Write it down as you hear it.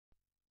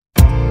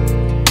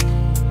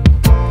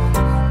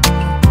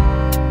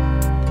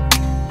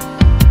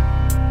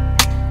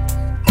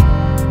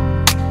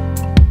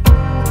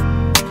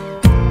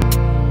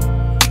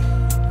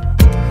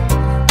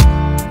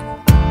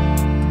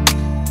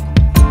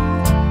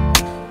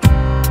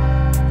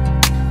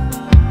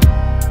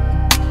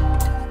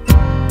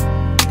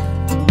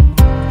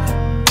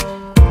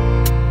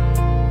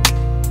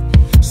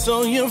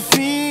know you're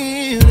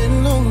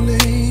feeling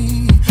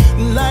lonely,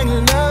 like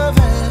love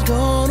has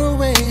gone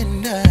away at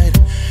night.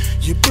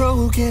 You're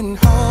broken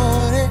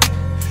hearted,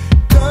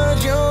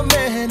 cause your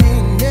man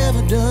ain't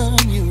never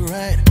done you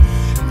right.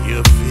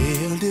 You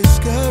feel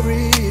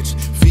discouraged,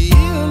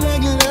 feel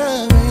like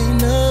love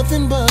ain't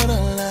nothing but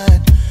a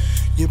lie.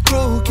 You're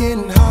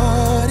broken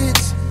hearted,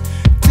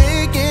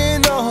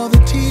 taking all the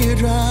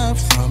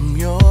teardrops from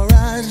your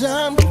eyes.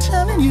 I'm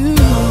telling you,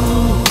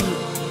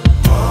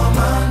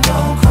 woman,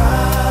 don't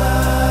cry.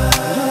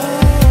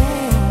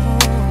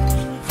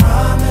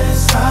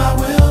 Promise I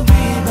will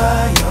be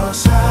by your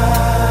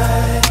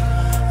side.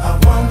 I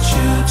want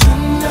you to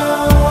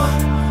know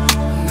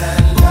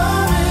that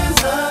love is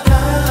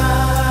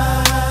alive.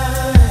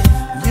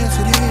 Yes,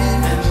 it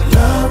is. And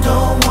love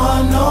don't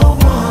want no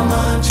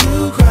woman to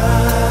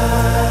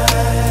cry.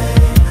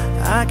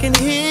 I can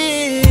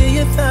hear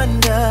your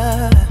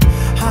thunder,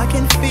 I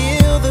can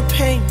feel the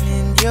pain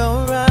in your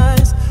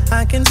eyes,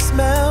 I can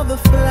smell the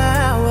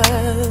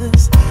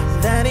flowers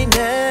that he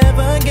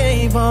never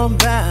gave on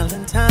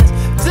Valentine's.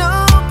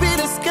 Don't